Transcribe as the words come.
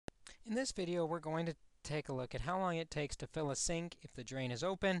In this video, we're going to take a look at how long it takes to fill a sink if the drain is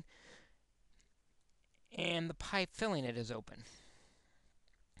open and the pipe filling it is open.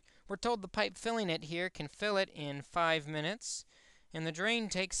 We're told the pipe filling it here can fill it in 5 minutes, and the drain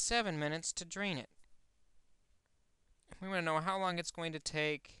takes 7 minutes to drain it. We want to know how long it's going to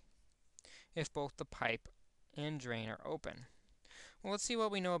take if both the pipe and drain are open. Well, let's see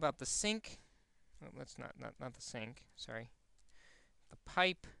what we know about the sink. Well, let's not the sink, sorry. The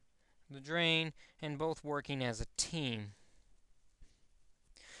pipe, the drain, and both working as a team.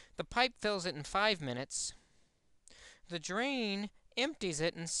 The pipe fills it in 5 minutes. The drain empties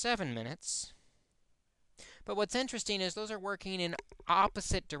it in 7 minutes. But what's interesting is those are working in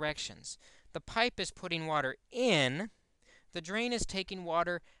opposite directions. The pipe is putting water in. The drain is taking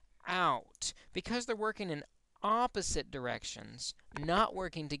water out. Because they're working in opposite directions, not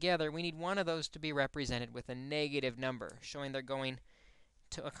working together, we need one of those to be represented with a negative number, showing they're going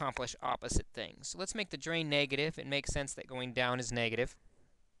to accomplish opposite things. So let's make the drain negative. It makes sense that going down is negative.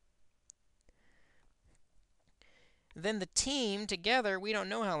 Then the team together, we don't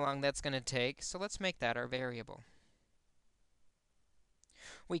know how long that's going to take, so let's make that our variable.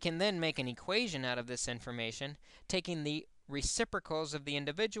 We can then make an equation out of this information, taking the reciprocals of the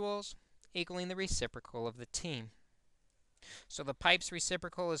individuals equaling the reciprocal of the team. So the pipe's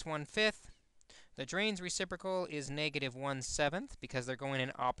reciprocal is 1/5. The drain's reciprocal is -1/7 because they're going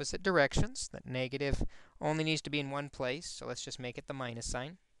in opposite directions. That negative only needs to be in one place, so let's just make it the minus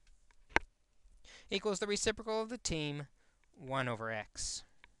sign. Equals the reciprocal of the team, 1/x.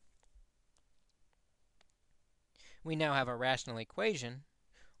 We now have a rational equation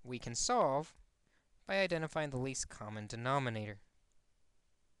we can solve by identifying the least common denominator.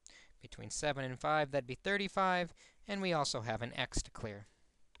 Between 7 and 5, that'd be 35, and we also have an x to clear.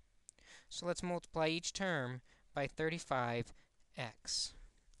 So let's multiply each term by 35x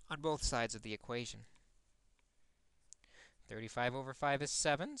on both sides of the equation. 35/5 is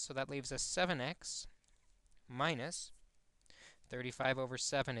 7, so that leaves us 7x minus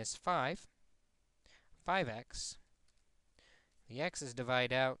 35/7 is 5x. The x's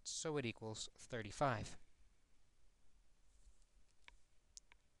divide out, so it equals 35.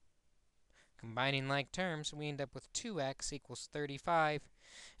 Combining like terms, we end up with 2x equals 35,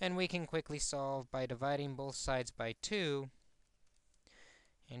 and we can quickly solve by dividing both sides by 2.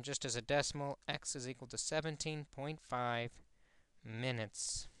 And just as a decimal, x is equal to 17.5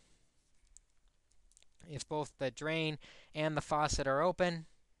 minutes. If both the drain and the faucet are open,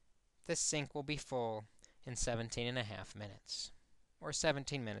 the sink will be full in 17.5 minutes, or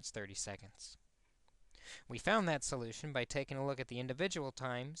 17 minutes 30 seconds. We found that solution by taking a look at the individual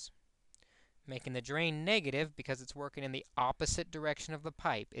times, making the drain negative because it's working in the opposite direction of the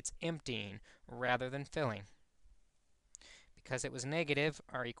pipe. It's emptying rather than filling. Because it was negative,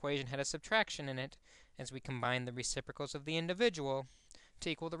 our equation had a subtraction in it as we combined the reciprocals of the individual to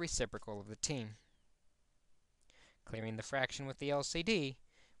equal the reciprocal of the team. Clearing the fraction with the LCD,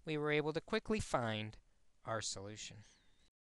 we were able to quickly find our solution.